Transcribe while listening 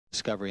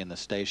Discovery and the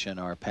station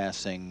are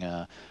passing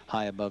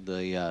high above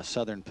the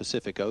southern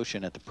Pacific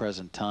Ocean at the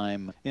present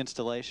time.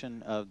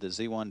 Installation of the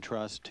Z1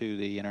 truss to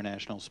the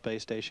International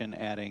Space Station,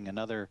 adding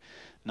another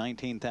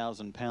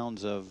 19,000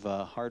 pounds of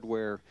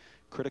hardware,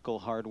 critical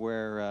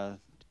hardware,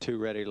 to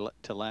ready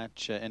to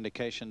latch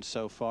indications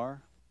so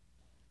far.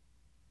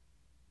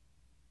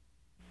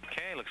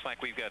 Okay, looks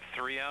like we've got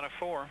 3 out of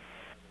 4.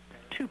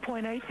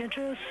 2.8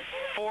 inches.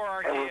 4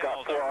 RTLs. And we've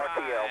got 4 RTLs.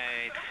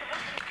 Right.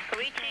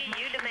 Koichi,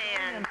 you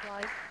demand.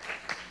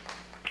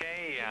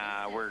 Okay,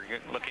 we're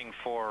looking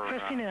for...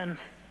 Pressing in.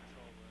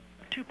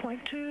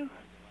 2.2.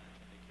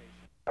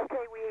 Okay,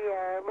 we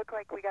look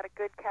like we got a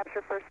good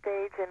capture first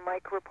stage, and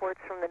Mike reports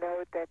from the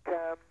node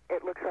that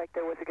it looks like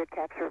there was a good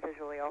capture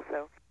visually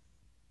also.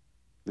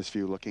 This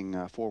view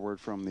looking forward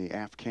from the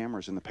aft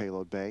cameras in the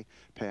payload bay,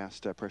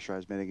 past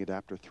pressurized mating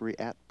adapter 3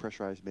 at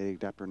pressurized mating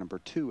adapter number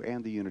 2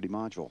 and the Unity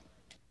module.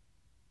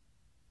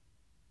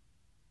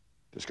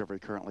 Discovery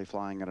currently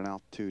flying at an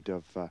altitude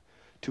of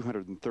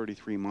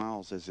 233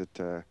 miles as it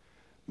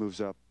moves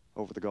up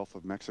over the Gulf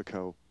of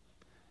Mexico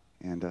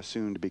and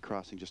soon to be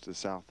crossing just to the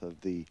south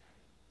of the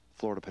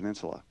Florida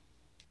Peninsula.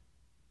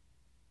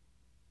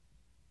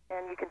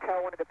 And you can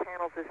tell one of the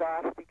panels is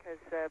off because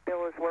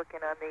Bill is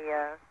working on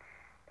the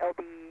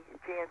LB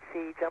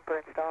GNC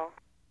jumper install.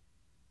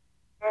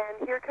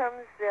 And here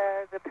comes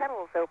the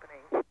pedals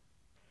opening.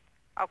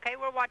 Okay,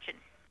 we're watching.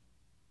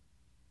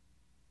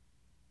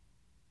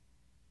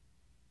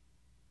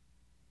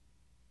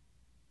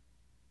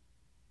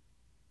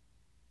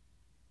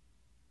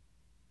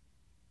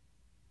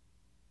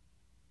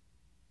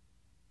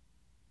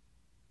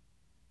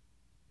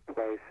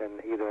 Place in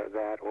either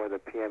that or the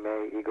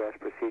PMA egress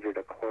procedure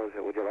to close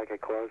it. Would you like it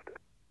closed?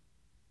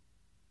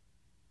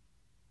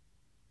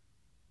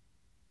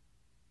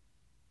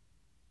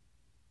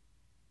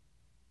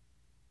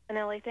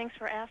 Nellie, thanks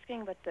for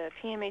asking, but the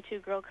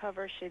PMA2 grill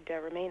cover should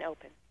remain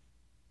open.